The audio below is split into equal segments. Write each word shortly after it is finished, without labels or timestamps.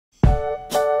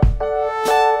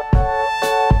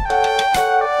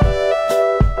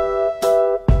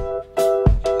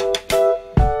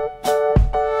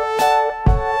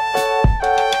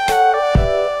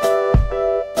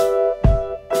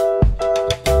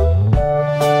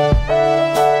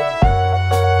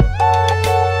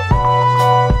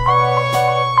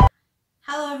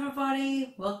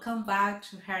back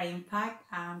to Her Impact.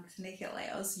 I'm Kanika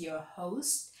Leos, your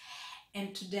host,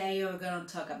 and today we're going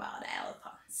to talk about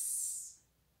elephants.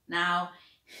 Now,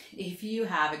 if you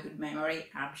have a good memory,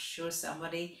 I'm sure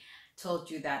somebody told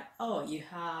you that, oh, you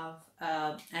have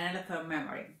an elephant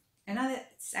memory. And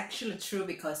it's actually true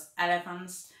because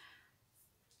elephants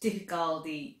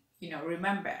difficulty,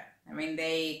 remember. I mean,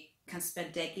 they can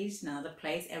spend decades in another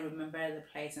place and remember the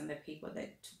place and the people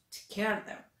that took care of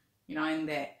them, in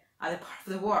the other part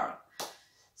of the world.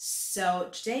 So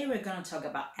today we're going to talk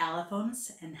about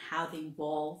elephants and how they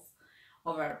evolved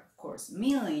over, of course,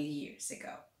 million years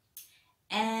ago.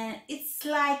 And it's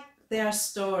like their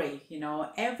story,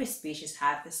 every species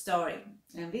has a story,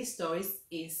 and this story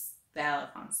is the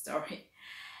elephant story.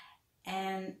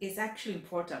 And it's actually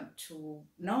important to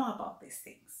know about these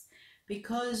things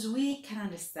because we can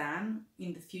understand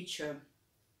in the future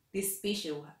this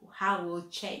species, how it will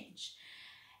change.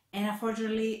 And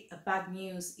unfortunately, bad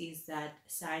news is that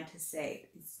scientists say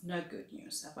it's no good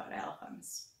news about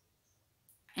elephants.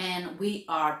 And we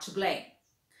are to blame.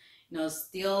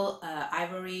 Still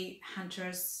ivory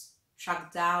hunters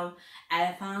track down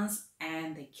elephants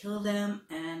and they kill them,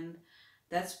 and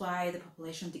that's why the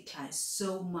population declines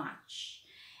so much.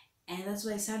 And that's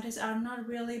why scientists are not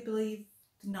really believe,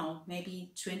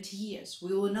 maybe 20 years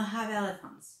we will not have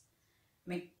elephants. I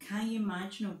mean, can you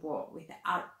imagine a world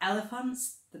without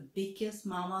elephants? The biggest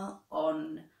mammal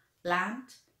on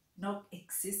land not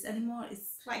exist anymore.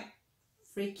 It's like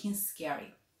freaking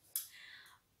scary.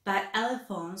 But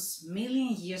elephants,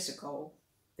 million years ago,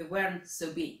 they weren't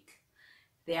so big.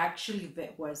 They actually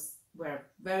were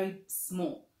very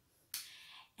small.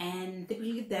 And they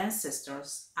believe the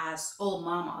ancestors, as all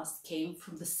mammals, came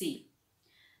from the sea.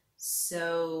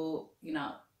 So,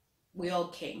 we all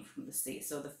came from the sea.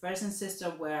 So the first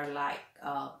ancestors were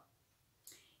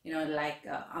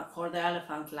for the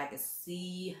elephant, like a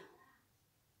sea,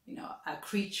 a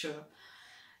creature.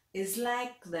 It's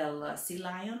like the sea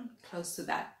lion, close to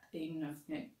that,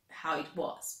 how it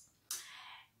was.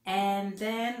 And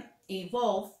then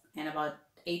evolved, and about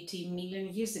 18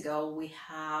 million years ago, we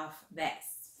have the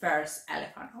first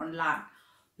elephant on land,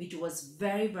 which was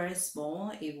very, very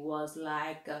small. It was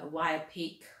like a wild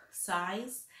pig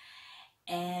size.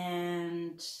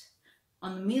 And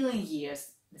on a million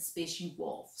years, the species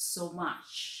evolved so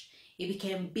much. It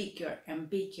became bigger and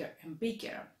bigger and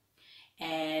bigger,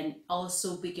 and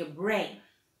also bigger brain,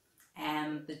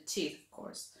 and the teeth, of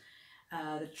course.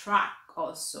 The track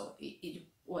also, it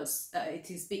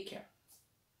is bigger,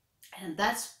 and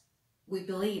that's, we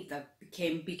believe, that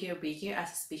became bigger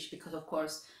as a species because, of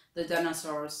course, the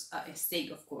dinosaurs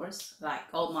extinct, of course, like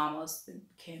all mammals, they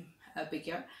became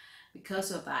bigger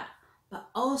because of that, but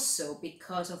also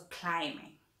because of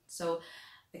climate. So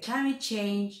the climate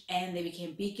changed and they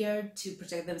became bigger to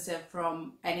protect themselves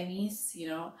from enemies,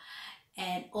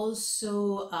 and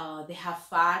also they have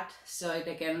fat, so it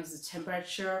against the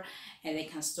temperature, and they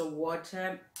can store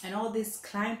water, and all these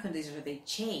climate conditions, they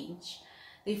change,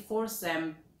 they force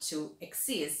them to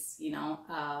exist,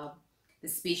 the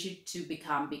species to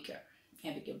become bigger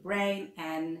and bigger brain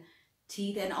and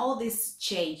teeth, and all this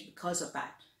change because of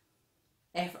that.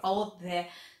 If all the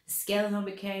skeleton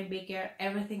became bigger,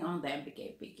 everything on them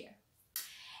became bigger,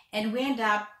 and we end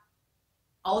up,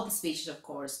 all the species, of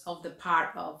course, of the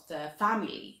part of the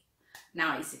family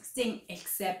now is extinct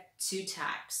except two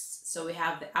types. So we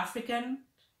have the African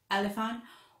elephant,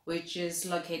 which is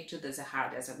located to the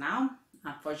Sahara Desert now,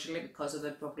 unfortunately, because of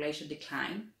the population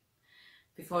decline.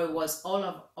 Before it was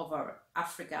all over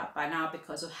Africa, but now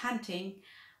because of hunting,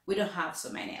 we don't have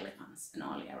so many elephants, and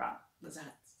only around the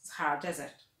Sahara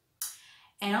Desert.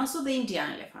 And also the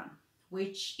Indian elephant,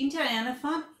 which Indian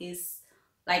elephant is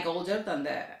like older than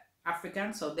the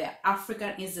African. So the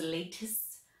African is the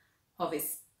latest of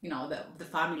its, the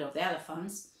family of the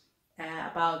elephants.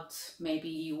 About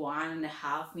maybe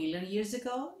 1.5 million years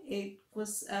ago, it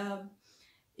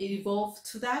evolved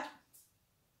to that.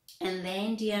 And the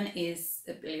Indian is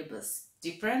a little bit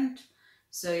different.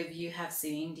 So if you have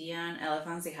seen Indian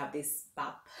elephants, they have this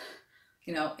bump,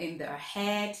 in their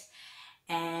head,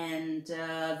 and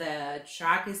the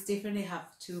track is different. They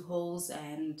have two holes,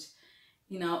 and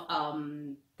the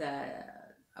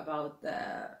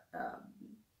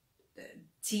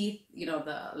teeth,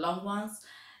 the long ones,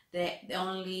 they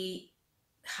only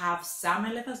have some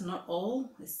elephants, not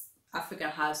all. Africa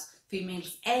has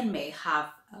females and male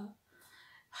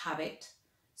have it.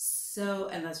 So,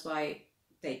 and that's why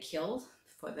they killed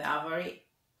for the average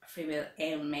female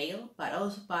and male,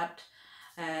 but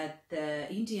the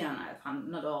Indian elephant,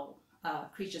 not all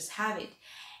creatures have it,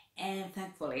 and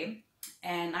thankfully,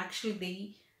 and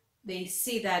actually they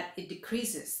see that it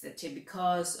decreases the tip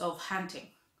because of hunting.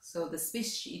 So the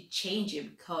species changing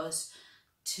because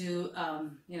to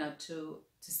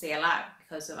to stay alive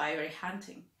because of ivory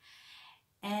hunting.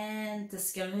 And the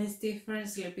skeleton is different,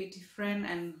 it's a little bit different,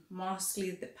 and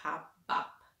mostly the pap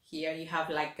up here you have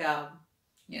like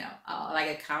like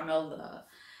a camel, the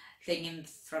thing in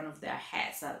front of their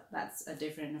head. So that's a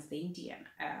different of the Indian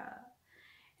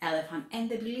elephant. And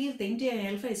they believe the Indian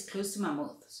elephant is close to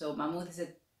mammoth. So mammoth is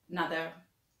another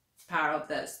part of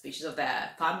the species of the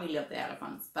family of the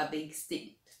elephants, but they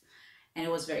extinct. And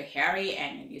it was very hairy,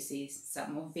 and if you see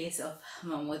some movies of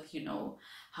mammoth, you know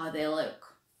how they look.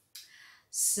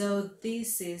 So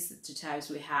this is the two types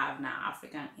we have now,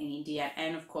 African and Indian.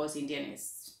 And of course, Indian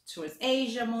is towards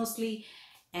Asia mostly,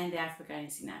 and the African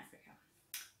is in Africa.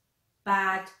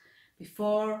 But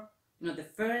before, the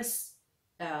first,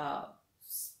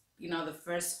 the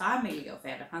first family of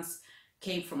elephants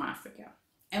came from Africa,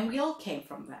 and we all came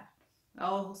from that.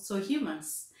 Also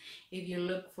humans. If you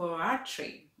look for our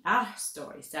tree, our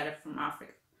story started from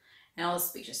Africa, and all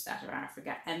species started from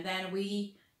Africa, and then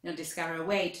we discover a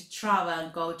way to travel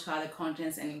and go to other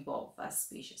continents and evolve as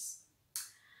species.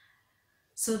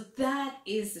 So that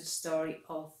is the story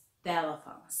of the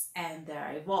elephants and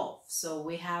their evolve. So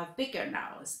we have bigger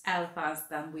now elephants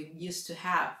than we used to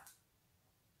have,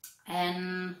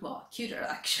 and well, cuter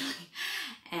actually.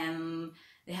 And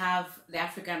they have the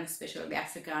African, especially the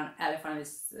African elephant,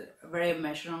 is a very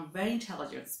emotional, very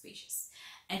intelligent species,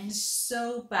 and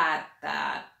so bad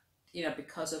that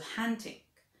because of hunting,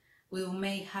 we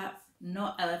may have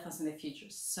no elephants in the future.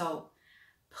 So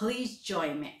please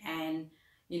join me and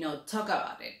talk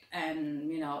about it, and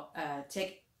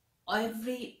take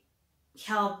every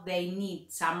help they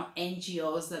need. Some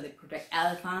NGOs that they protect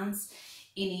elephants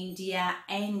in India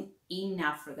and in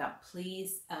Africa,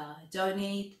 please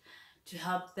donate to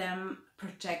help them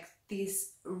protect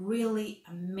this really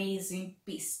amazing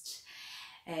beast,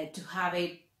 to have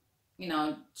it,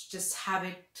 just have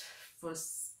it for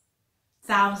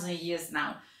thousands of years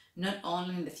now, not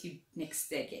only in the few next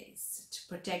decades, to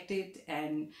protect it.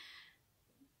 And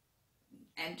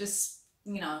just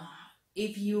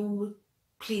if you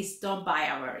please don't buy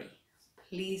ivory,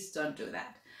 please don't do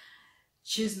that.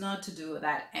 Choose not to do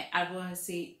that.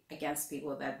 Advocacy against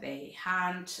people that they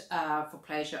hunt for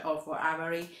pleasure or for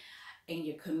ivory in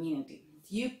your community.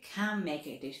 You can make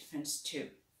a difference too.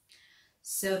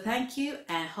 So thank you,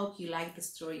 and hope you like the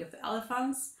story of the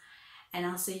elephants. And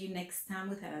I'll see you next time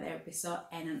with another episode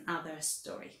and another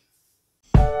story.